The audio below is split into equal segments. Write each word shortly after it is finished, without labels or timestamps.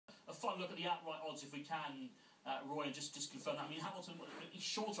final look at the outright odds if we can, Roy, and just confirm that. I mean, Hamilton, he's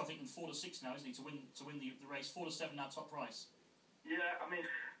shorter, I think, than 4 to 6 now, isn't he, to win the race? 4 to 7 now, top price. Yeah, I mean,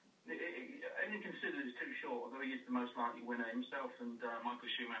 only considered is too short, although he is the most likely winner himself, and Michael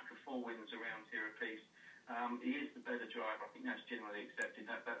Schumacher 4 wins around here apiece. He is the better driver. I think that's generally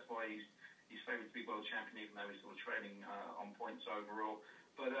accepted. That's why he's favoured to be world champion, even though he's sort of trailing on points overall.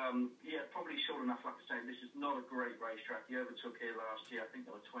 But yeah, probably short enough. Like I say, this is not a great racetrack. He overtook here last year. I think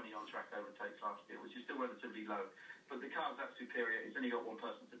there were 20 on-track overtakes last year, which is still relatively low. But the car's that superior. He's only got one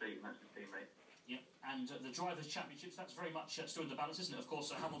person to beat, and that's his teammate. Yeah, and the Drivers' Championships, that's very much still in the balance, isn't it? Of course,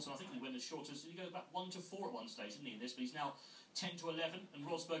 Hamilton, I think he went as short as, he goes back 1 to 4 at one stage, didn't he, in this? But he's now 10 to 11, and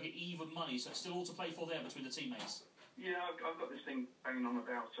Rosberg at even money, so it's still all to play for there between the teammates. Yeah, I've got this thing banging on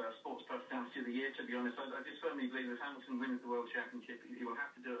about sports personality of the year, to be honest. I just firmly believe if Hamilton wins the World Championship, he will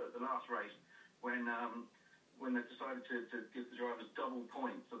have to do it at the last race when they've decided to give the drivers double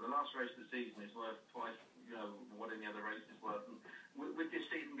points. So the last race of the season is worth twice, what any other race is worth. And with this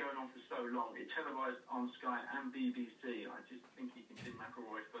season going on for so long, it's televised on Sky and BBC. I just think he can beat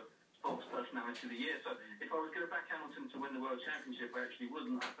McElroy for sports personality of the year. So if I was going to back Hamilton to win the World Championship, I actually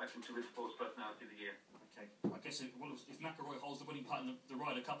wouldn't. I'd back him to win sports personality of the year. Okay, I guess if McElroy holds the winning part in the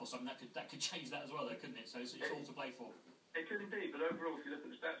Ryder Cup or something, that could change that as well, though, couldn't it? So it's all to play for. It could indeed, but overall, if you look at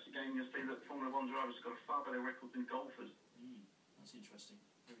the stats again, you'll see that Formula 1 drivers have got a far better record than golfers. That's interesting.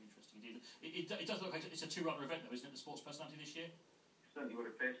 Very interesting indeed. It does look like it's a two-runner event, though, isn't it, the sports personality this year? Certainly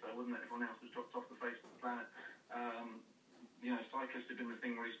would appear so, wouldn't it? Everyone else has dropped off the face of the planet. Cyclists have been the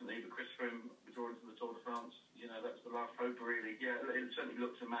thing recently, but Chris Froome withdrawing from the Tour de France, that's the last hope, really. Yeah, it certainly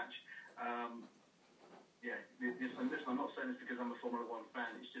looks a match. Listen, I'm not saying this because I'm a Formula 1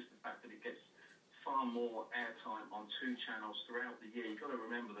 fan, it's just the fact that it gets far more airtime on 2 channels throughout the year. You've got to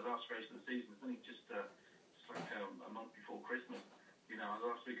remember the last race of the season is only just like a month before Christmas, the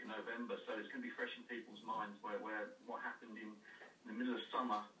last week of November, so it's going to be fresh in people's minds where what happened in the middle of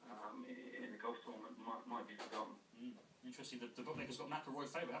summer in the golf tournament might be forgotten. Interesting, the bookmakers got McElroy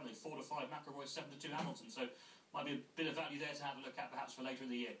favourite, haven't they? 4 to 5 McElroy, 7 to 2 Hamilton, so might be a bit of value there to have a look at perhaps for later in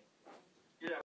the year.